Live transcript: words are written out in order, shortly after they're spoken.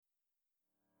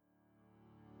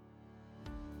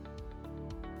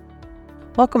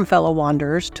Welcome, fellow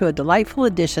wanderers, to a delightful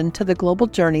addition to the Global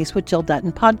Journeys with Jill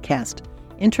Dutton podcast,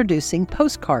 introducing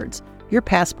Postcards, your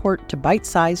passport to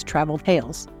bite-sized travel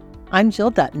tales. I'm Jill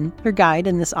Dutton, your guide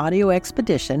in this audio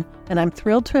expedition, and I'm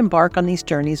thrilled to embark on these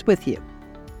journeys with you.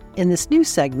 In this new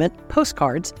segment,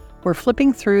 Postcards, we're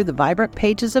flipping through the vibrant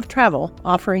pages of travel,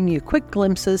 offering you quick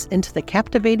glimpses into the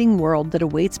captivating world that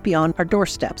awaits beyond our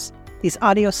doorsteps. These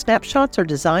audio snapshots are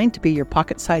designed to be your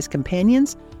pocket-sized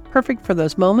companions, perfect for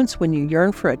those moments when you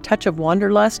yearn for a touch of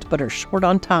wanderlust but are short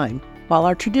on time. While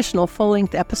our traditional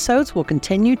full-length episodes will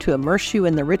continue to immerse you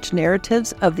in the rich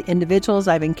narratives of the individuals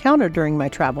I've encountered during my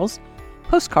travels,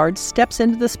 Postcards steps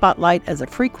into the spotlight as a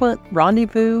frequent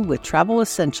rendezvous with travel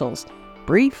essentials,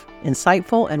 brief,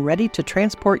 insightful, and ready to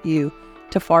transport you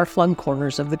to far-flung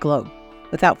corners of the globe.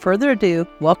 Without further ado,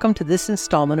 welcome to this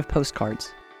installment of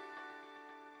Postcards.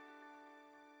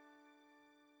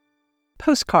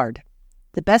 Postcard,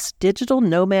 the best digital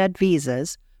nomad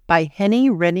visas by Henny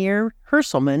Renier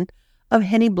Herselman of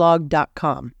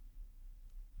hennyblog.com.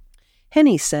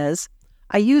 Henny says,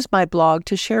 I use my blog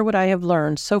to share what I have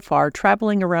learned so far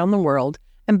traveling around the world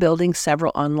and building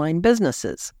several online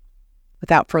businesses.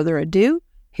 Without further ado,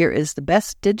 here is the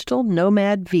best digital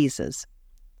nomad visas.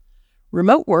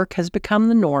 Remote work has become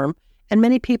the norm, and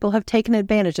many people have taken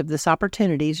advantage of this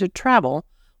opportunity to travel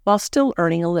while still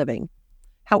earning a living.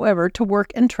 However, to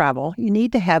work and travel, you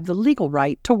need to have the legal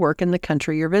right to work in the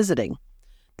country you're visiting.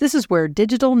 This is where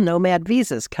digital nomad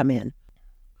visas come in.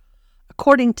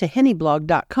 According to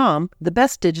hennyblog.com, the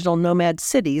best digital nomad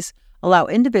cities allow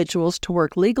individuals to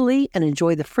work legally and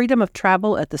enjoy the freedom of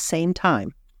travel at the same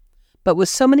time. But with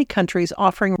so many countries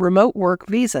offering remote work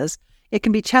visas, it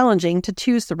can be challenging to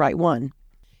choose the right one.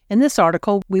 In this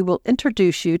article, we will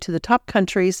introduce you to the top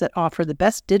countries that offer the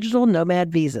best digital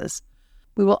nomad visas.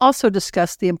 We will also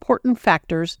discuss the important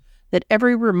factors that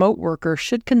every remote worker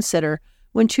should consider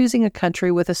when choosing a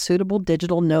country with a suitable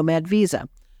digital nomad visa,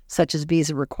 such as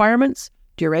visa requirements,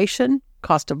 duration,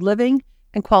 cost of living,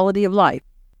 and quality of life.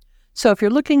 So if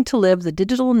you're looking to live the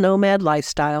digital nomad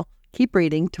lifestyle, keep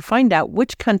reading to find out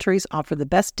which countries offer the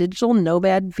best digital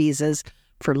nomad visas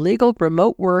for legal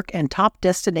remote work and top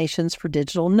destinations for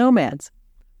digital nomads.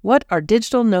 What are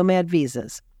digital nomad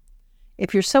visas?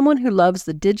 If you're someone who loves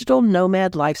the digital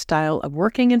nomad lifestyle of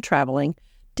working and traveling,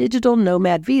 digital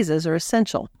nomad visas are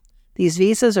essential. These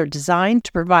visas are designed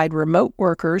to provide remote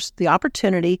workers the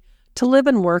opportunity to live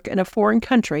and work in a foreign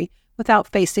country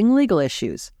without facing legal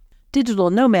issues.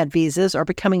 Digital nomad visas are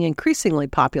becoming increasingly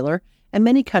popular, and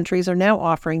many countries are now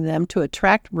offering them to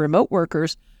attract remote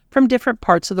workers from different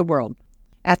parts of the world.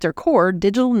 At their core,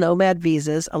 digital nomad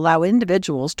visas allow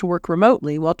individuals to work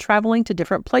remotely while traveling to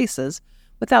different places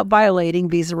without violating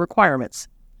visa requirements.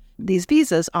 These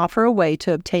visas offer a way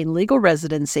to obtain legal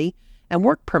residency and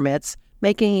work permits,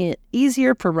 making it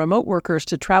easier for remote workers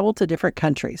to travel to different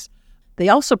countries. They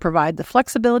also provide the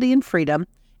flexibility and freedom,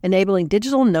 enabling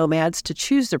digital nomads to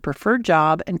choose their preferred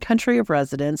job and country of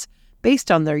residence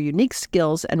based on their unique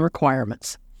skills and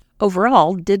requirements.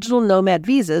 Overall, digital nomad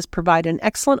visas provide an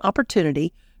excellent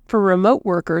opportunity for remote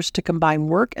workers to combine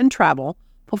work and travel,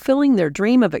 fulfilling their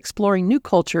dream of exploring new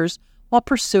cultures while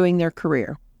pursuing their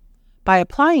career. By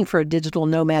applying for a digital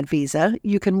nomad visa,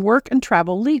 you can work and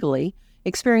travel legally,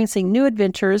 experiencing new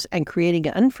adventures and creating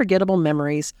unforgettable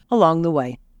memories along the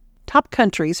way. Top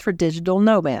countries for digital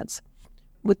nomads.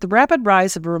 With the rapid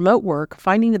rise of remote work,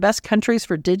 finding the best countries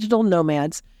for digital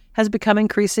nomads has become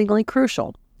increasingly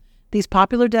crucial. These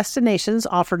popular destinations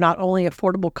offer not only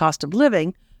affordable cost of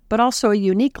living, but also a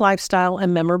unique lifestyle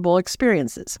and memorable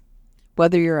experiences.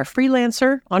 Whether you're a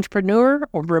freelancer, entrepreneur,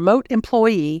 or remote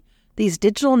employee, these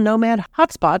digital nomad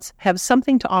hotspots have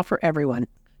something to offer everyone.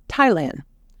 Thailand,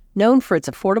 known for its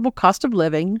affordable cost of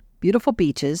living, beautiful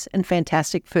beaches, and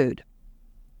fantastic food.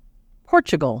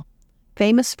 Portugal,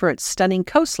 famous for its stunning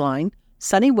coastline,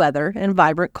 sunny weather, and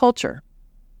vibrant culture.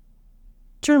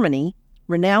 Germany,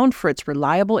 renowned for its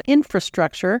reliable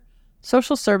infrastructure,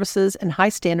 social services, and high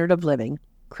standard of living.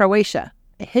 Croatia,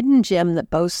 a hidden gem that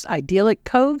boasts idyllic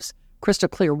coves, crystal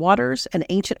clear waters, and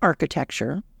ancient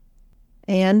architecture.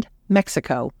 And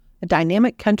Mexico, a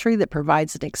dynamic country that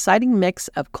provides an exciting mix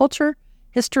of culture,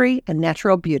 history, and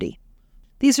natural beauty.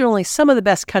 These are only some of the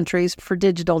best countries for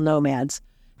digital nomads.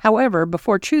 However,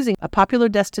 before choosing a popular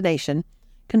destination,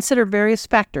 consider various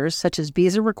factors such as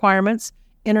visa requirements,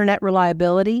 internet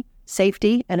reliability,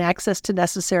 safety, and access to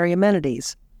necessary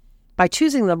amenities. By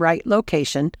choosing the right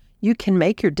location, you can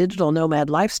make your digital nomad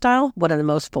lifestyle one of the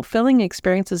most fulfilling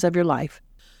experiences of your life.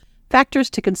 Factors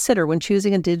to consider when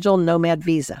choosing a digital nomad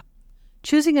visa.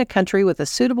 Choosing a country with a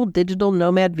suitable digital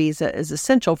nomad visa is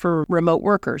essential for remote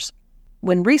workers.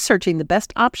 When researching the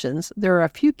best options, there are a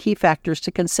few key factors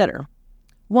to consider.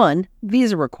 1.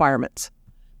 Visa requirements.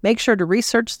 Make sure to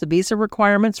research the visa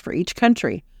requirements for each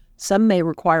country. Some may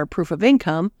require proof of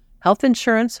income, health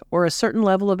insurance, or a certain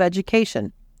level of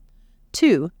education.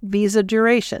 2. Visa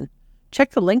duration.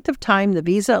 Check the length of time the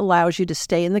visa allows you to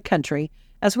stay in the country,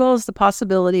 as well as the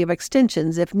possibility of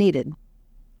extensions if needed.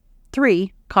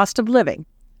 3. Cost of living.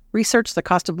 Research the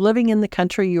cost of living in the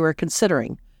country you are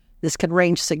considering. This can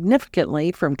range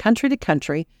significantly from country to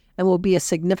country and will be a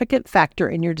significant factor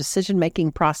in your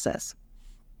decision-making process.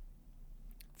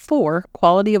 4.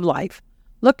 Quality of life.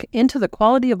 Look into the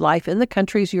quality of life in the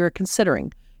countries you are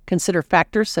considering. Consider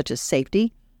factors such as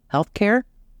safety, healthcare,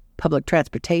 public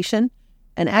transportation,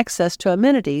 and access to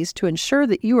amenities to ensure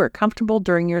that you are comfortable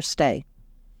during your stay.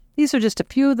 These are just a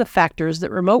few of the factors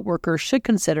that remote workers should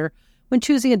consider when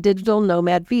choosing a digital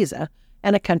nomad visa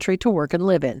and a country to work and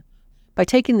live in. By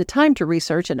taking the time to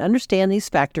research and understand these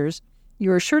factors,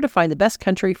 you are sure to find the best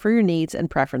country for your needs and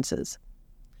preferences.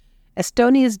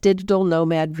 Estonia's digital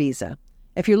nomad visa.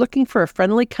 If you're looking for a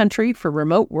friendly country for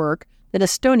remote work, then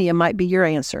Estonia might be your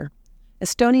answer.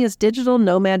 Estonia's digital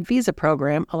nomad visa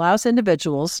program allows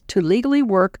individuals to legally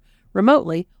work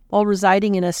remotely while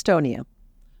residing in Estonia.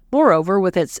 Moreover,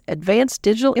 with its advanced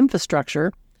digital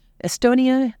infrastructure,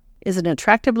 Estonia is an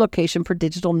attractive location for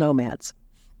digital nomads.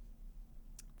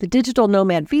 The digital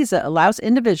nomad visa allows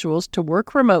individuals to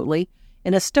work remotely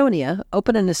in Estonia,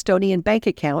 open an Estonian bank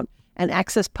account, and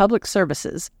access public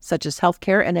services such as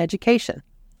healthcare and education.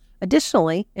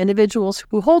 Additionally, individuals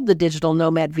who hold the digital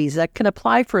nomad visa can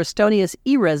apply for Estonia's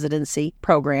e-residency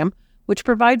program, which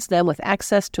provides them with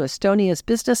access to Estonia's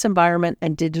business environment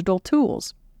and digital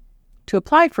tools. To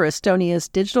apply for Estonia's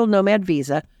digital nomad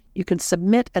visa, you can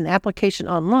submit an application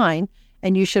online,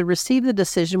 and you should receive the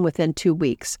decision within 2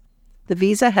 weeks. The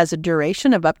visa has a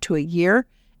duration of up to a year,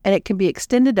 and it can be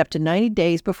extended up to 90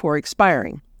 days before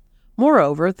expiring.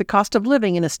 Moreover, the cost of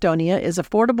living in Estonia is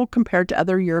affordable compared to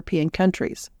other European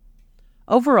countries.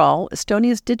 Overall,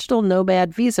 Estonia's digital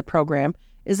nomad visa program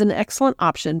is an excellent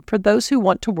option for those who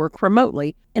want to work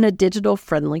remotely in a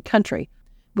digital-friendly country.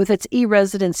 With its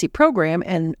e-residency program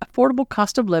and affordable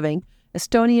cost of living,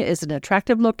 Estonia is an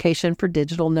attractive location for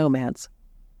digital nomads.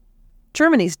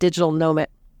 Germany's digital nomad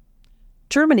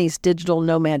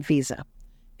visa.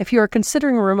 If you are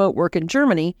considering remote work in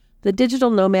Germany, the digital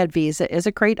nomad visa is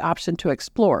a great option to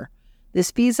explore.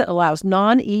 This visa allows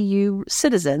non-EU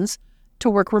citizens to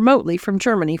work remotely from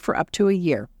Germany for up to a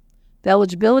year. The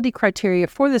eligibility criteria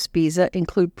for this visa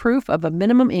include proof of a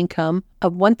minimum income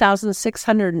of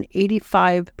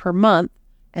 $1,685 per month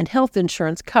and health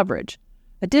insurance coverage.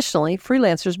 Additionally,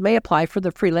 freelancers may apply for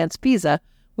the freelance visa,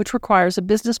 which requires a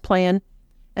business plan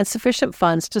and sufficient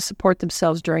funds to support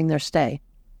themselves during their stay.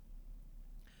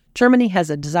 Germany has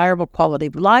a desirable quality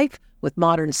of life with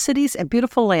modern cities and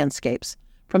beautiful landscapes.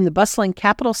 From the bustling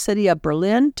capital city of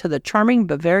Berlin to the charming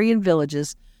Bavarian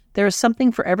villages, there is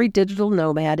something for every digital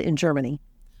nomad in Germany.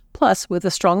 Plus, with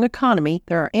a strong economy,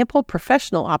 there are ample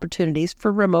professional opportunities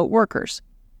for remote workers.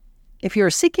 If you are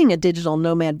seeking a digital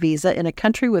nomad visa in a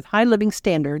country with high living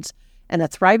standards and a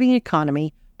thriving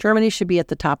economy, Germany should be at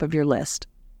the top of your list.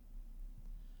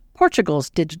 Portugal's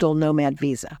digital nomad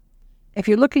visa. If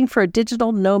you're looking for a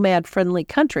digital nomad-friendly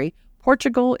country,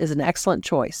 Portugal is an excellent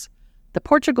choice. The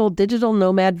Portugal Digital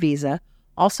Nomad Visa,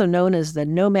 also known as the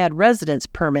Nomad Residence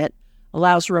Permit,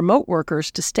 allows remote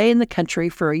workers to stay in the country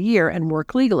for a year and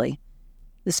work legally.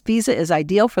 This visa is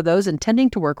ideal for those intending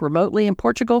to work remotely in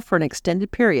Portugal for an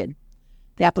extended period.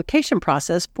 The application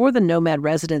process for the Nomad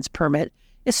Residence Permit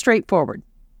is straightforward.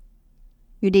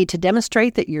 You need to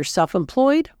demonstrate that you're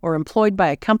self-employed or employed by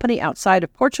a company outside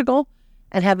of Portugal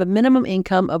and have a minimum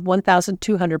income of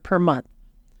 $1,200 per month.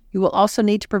 You will also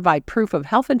need to provide proof of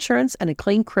health insurance and a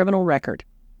clean criminal record.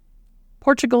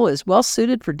 Portugal is well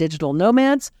suited for digital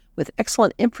nomads with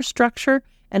excellent infrastructure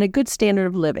and a good standard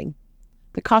of living.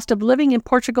 The cost of living in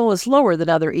Portugal is lower than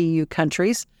other EU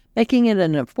countries, making it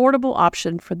an affordable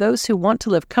option for those who want to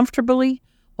live comfortably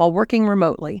while working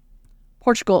remotely.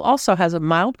 Portugal also has a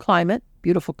mild climate,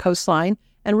 beautiful coastline,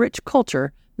 and rich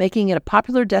culture, making it a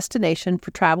popular destination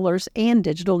for travelers and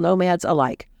digital nomads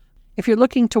alike. If you're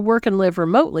looking to work and live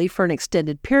remotely for an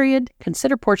extended period,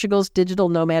 consider Portugal's digital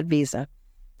nomad visa.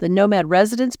 The Nomad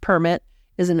Residence Permit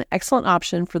is an excellent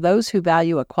option for those who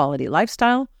value a quality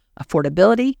lifestyle,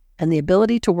 affordability, and the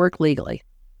ability to work legally.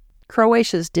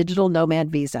 Croatia's digital nomad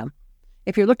visa.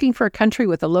 If you're looking for a country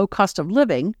with a low cost of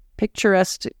living,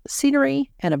 picturesque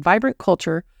scenery, and a vibrant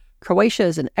culture, Croatia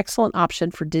is an excellent option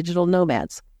for digital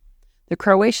nomads. The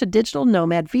Croatia Digital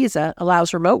Nomad Visa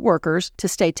allows remote workers to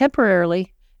stay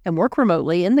temporarily and work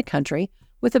remotely in the country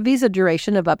with a visa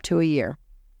duration of up to a year.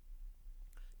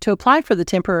 To apply for the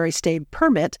temporary stay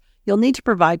permit, you'll need to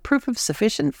provide proof of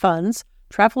sufficient funds,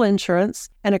 travel insurance,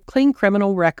 and a clean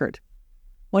criminal record.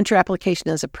 Once your application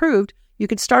is approved, you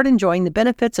can start enjoying the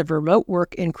benefits of remote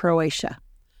work in Croatia.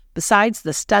 Besides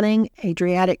the stunning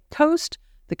Adriatic coast,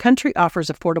 the country offers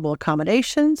affordable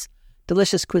accommodations,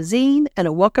 delicious cuisine, and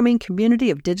a welcoming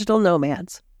community of digital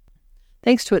nomads.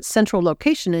 Thanks to its central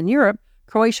location in Europe,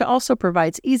 Croatia also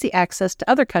provides easy access to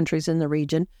other countries in the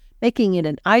region, making it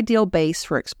an ideal base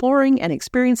for exploring and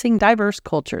experiencing diverse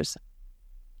cultures.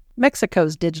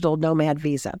 Mexico's digital nomad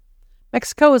visa.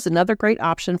 Mexico is another great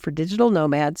option for digital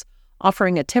nomads,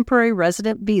 offering a temporary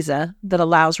resident visa that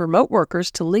allows remote workers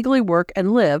to legally work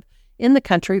and live in the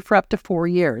country for up to 4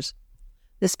 years.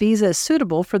 This visa is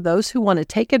suitable for those who want to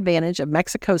take advantage of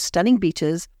Mexico's stunning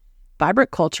beaches,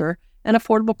 vibrant culture, and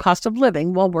affordable cost of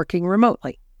living while working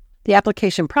remotely. The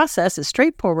application process is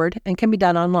straightforward and can be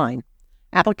done online.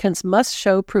 Applicants must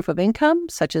show proof of income,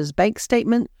 such as bank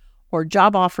statement or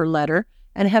job offer letter,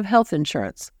 and have health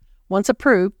insurance. Once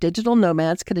approved, digital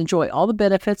nomads can enjoy all the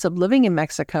benefits of living in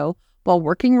Mexico while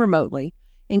working remotely,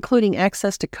 including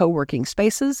access to co-working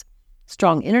spaces,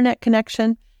 strong internet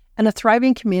connection, and a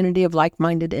thriving community of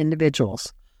like-minded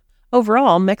individuals.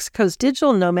 Overall, Mexico's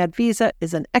digital nomad visa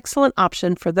is an excellent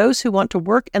option for those who want to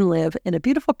work and live in a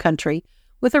beautiful country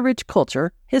with a rich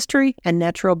culture, history, and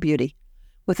natural beauty.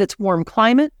 With its warm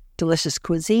climate, delicious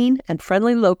cuisine, and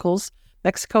friendly locals,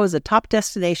 Mexico is a top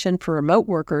destination for remote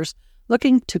workers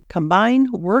looking to combine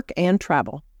work and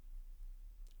travel.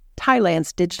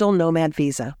 Thailand's digital nomad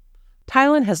visa.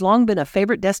 Thailand has long been a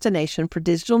favorite destination for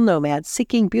digital nomads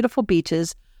seeking beautiful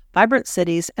beaches, vibrant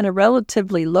cities, and a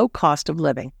relatively low cost of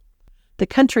living. The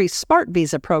country's Smart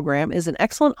Visa program is an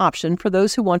excellent option for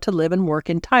those who want to live and work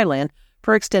in Thailand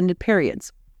for extended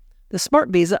periods. The Smart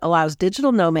Visa allows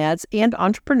digital nomads and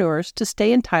entrepreneurs to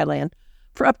stay in Thailand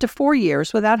for up to 4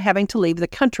 years without having to leave the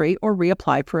country or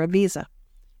reapply for a visa.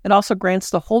 It also grants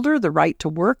the holder the right to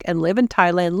work and live in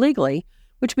Thailand legally,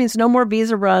 which means no more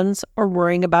visa runs or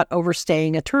worrying about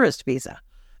overstaying a tourist visa.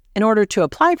 In order to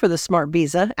apply for the Smart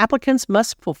Visa, applicants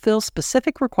must fulfill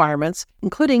specific requirements,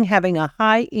 including having a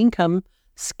high-income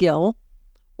skill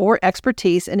or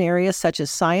expertise in areas such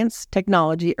as science,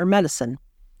 technology, or medicine.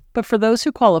 But for those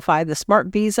who qualify, the Smart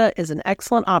Visa is an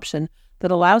excellent option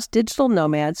that allows digital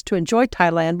nomads to enjoy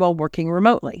Thailand while working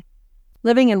remotely.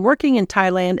 Living and working in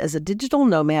Thailand as a digital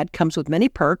nomad comes with many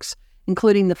perks,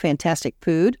 including the fantastic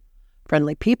food,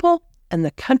 friendly people, and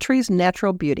the country's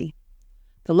natural beauty.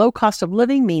 The low cost of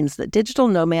living means that digital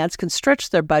nomads can stretch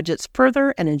their budgets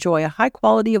further and enjoy a high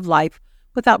quality of life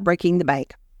without breaking the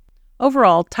bank.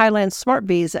 Overall, Thailand's Smart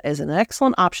Visa is an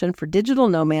excellent option for digital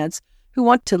nomads who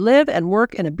want to live and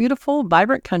work in a beautiful,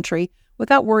 vibrant country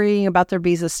without worrying about their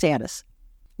visa status.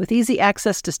 With easy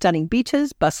access to stunning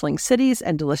beaches, bustling cities,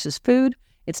 and delicious food,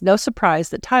 it's no surprise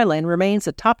that Thailand remains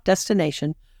a top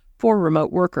destination for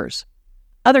remote workers.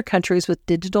 Other countries with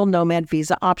digital nomad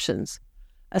visa options.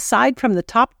 Aside from the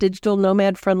top digital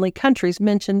nomad-friendly countries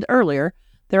mentioned earlier,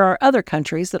 there are other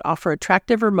countries that offer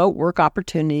attractive remote work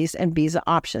opportunities and visa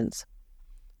options.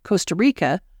 Costa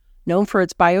Rica, known for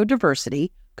its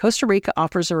biodiversity, Costa Rica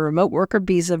offers a remote worker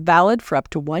visa valid for up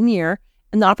to 1 year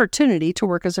and the opportunity to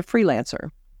work as a freelancer.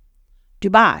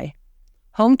 Dubai.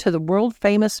 Home to the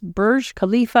world-famous Burj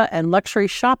Khalifa and luxury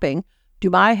shopping,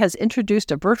 Dubai has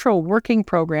introduced a virtual working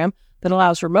program that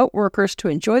allows remote workers to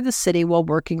enjoy the city while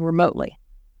working remotely.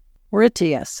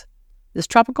 Mauritius. This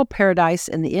tropical paradise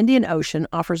in the Indian Ocean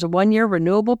offers a 1-year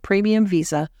renewable premium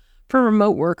visa for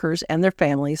remote workers and their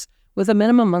families with a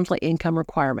minimum monthly income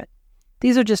requirement.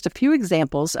 These are just a few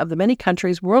examples of the many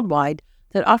countries worldwide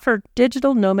that offer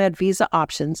digital nomad visa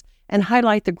options and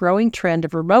highlight the growing trend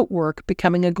of remote work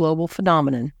becoming a global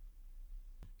phenomenon.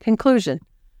 Conclusion.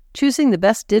 Choosing the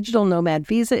best digital nomad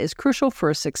visa is crucial for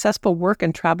a successful work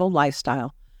and travel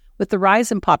lifestyle. With the rise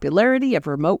in popularity of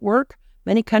remote work,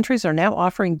 many countries are now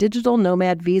offering digital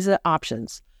nomad visa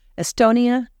options.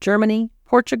 Estonia, Germany,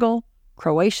 Portugal,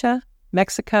 Croatia,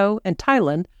 Mexico, and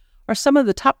Thailand are some of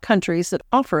the top countries that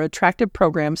offer attractive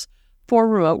programs for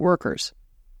remote workers.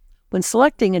 When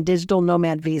selecting a digital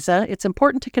nomad visa, it's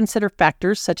important to consider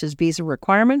factors such as visa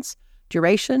requirements,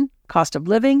 duration, cost of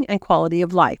living, and quality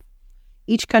of life.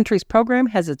 Each country's program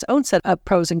has its own set of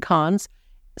pros and cons,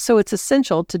 so it's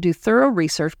essential to do thorough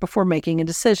research before making a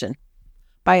decision.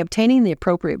 By obtaining the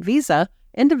appropriate visa,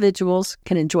 individuals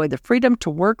can enjoy the freedom to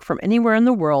work from anywhere in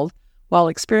the world while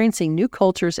experiencing new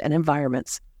cultures and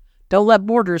environments. Don't let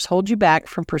borders hold you back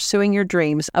from pursuing your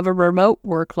dreams of a remote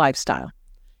work lifestyle.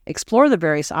 Explore the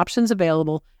various options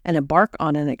available and embark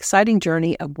on an exciting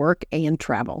journey of work and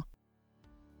travel.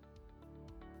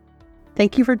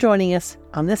 Thank you for joining us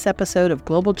on this episode of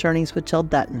Global Journeys with Jill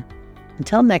Dutton.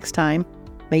 Until next time,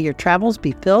 may your travels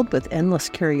be filled with endless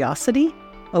curiosity,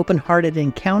 open-hearted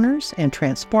encounters, and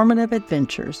transformative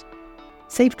adventures.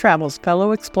 Safe travels,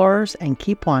 fellow explorers, and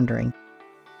keep wandering.